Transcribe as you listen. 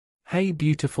Hey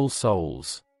beautiful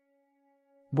souls.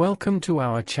 Welcome to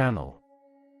our channel.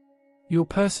 Your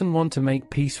person want to make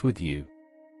peace with you.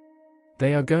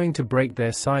 They are going to break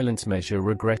their silence, measure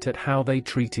regret at how they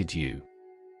treated you.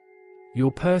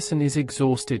 Your person is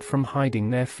exhausted from hiding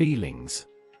their feelings.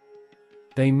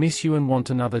 They miss you and want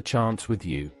another chance with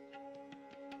you.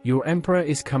 Your emperor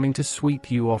is coming to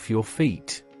sweep you off your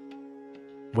feet.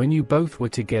 When you both were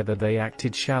together they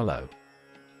acted shallow.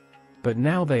 But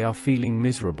now they are feeling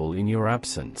miserable in your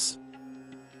absence.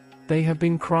 They have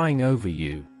been crying over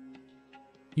you.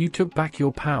 You took back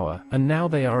your power, and now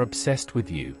they are obsessed with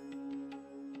you.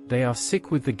 They are sick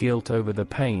with the guilt over the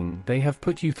pain they have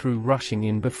put you through rushing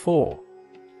in before.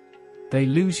 They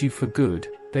lose you for good.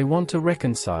 They want to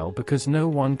reconcile because no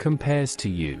one compares to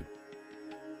you.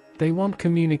 They want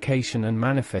communication and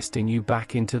manifesting you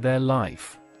back into their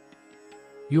life.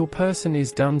 Your person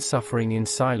is done suffering in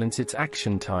silence. It's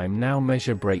action time now.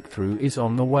 Measure breakthrough is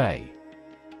on the way.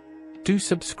 Do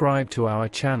subscribe to our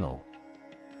channel.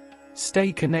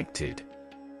 Stay connected.